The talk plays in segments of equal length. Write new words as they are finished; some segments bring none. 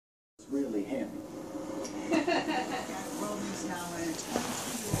really him. World news now, a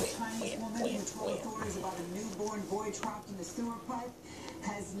 22-year-old Chinese woman who told authorities about a newborn boy trapped in a sewer pipe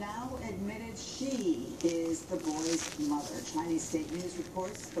has now admitted she is the boy's mother. Chinese state news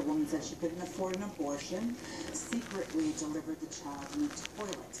reports the woman said she couldn't afford an abortion, secretly delivered the child in the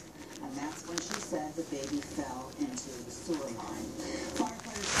toilet. And that's when she said the baby fell into the sewer line.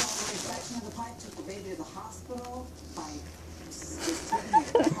 Firefighters called away a section of the pipe, took the baby to the hospital by just taking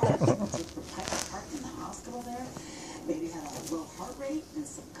it apart. Took the pipe apart in the hospital there. Baby had a low heart rate and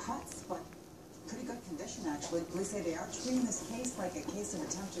some cuts, but pretty good condition actually. Police say they are treating this case like a case of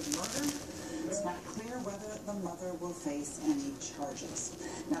attempted murder. It's not clear whether the mother will face any charges.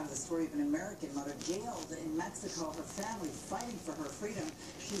 Now to the story of an American mother jailed in Mexico, her family fighting for her freedom.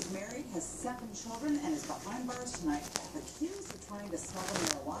 She's married, has 7 children, and is behind bars tonight, accused of trying to smuggle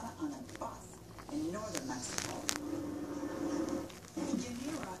marijuana on a bus in northern Mexico.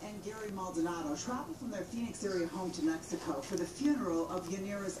 Yanira and Gary Maldonado traveled from their Phoenix area home to Mexico for the funeral of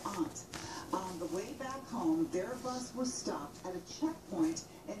Yanira's aunt. On the way back home, their bus was stopped at a checkpoint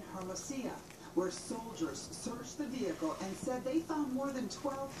in Hermosillo, where soldiers searched the vehicle and said they found more than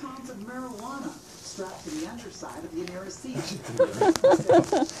 12 pounds of marijuana strapped to the underside of Yanira's seat.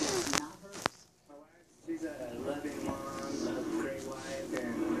 Not hers. My wife, she's a loving mom, a great wife,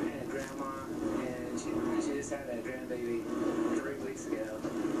 and grandma, and she just had a grandbaby 3 weeks ago.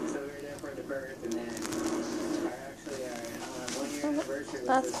 So we were there for the birth, and then our 1-year anniversary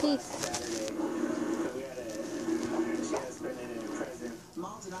was this last Saturday. So we had she had to spend it in a present.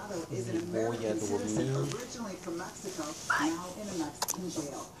 Maldonado is an American citizen originally from Mexico, now in a Mexican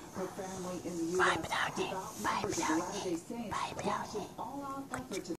jail. Her family in the U.S., devout members of the Latter-day Saints, launching all-out effort to